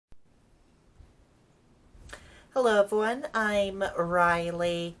Hello everyone, I'm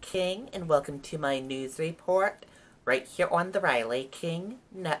Riley King and welcome to my news report right here on the Riley King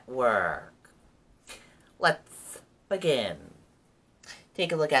Network. Let's begin.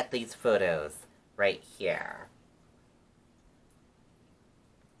 Take a look at these photos right here.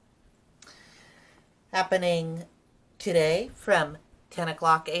 Happening today from 10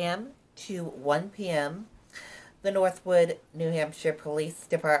 o'clock a.m. to 1 p.m. The Northwood, New Hampshire Police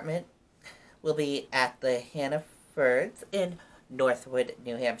Department will be at the Hannaford in Northwood,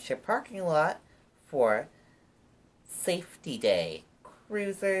 New Hampshire parking lot for Safety Day.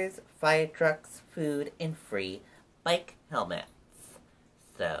 Cruisers, fire trucks, food, and free bike helmets.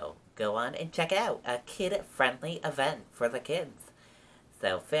 So go on and check out a kid-friendly event for the kids.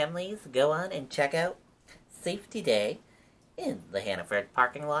 So families, go on and check out Safety Day in the Hannaford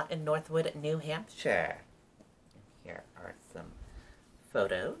parking lot in Northwood, New Hampshire. And here are some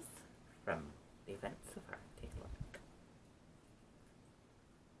photos from the event so far. Take a look.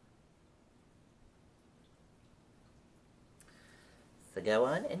 So go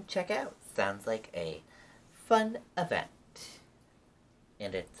on and check out. Sounds like a fun event.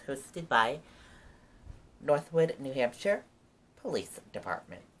 And it's hosted by Northwood, New Hampshire Police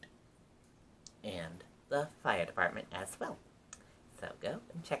Department. And the Fire Department as well. So go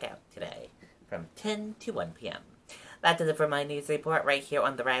and check out today from 10 to 1 p.m. That does it for my news report right here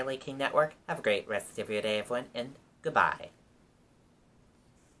on the Riley King Network. Have a great rest of your day, everyone, and goodbye.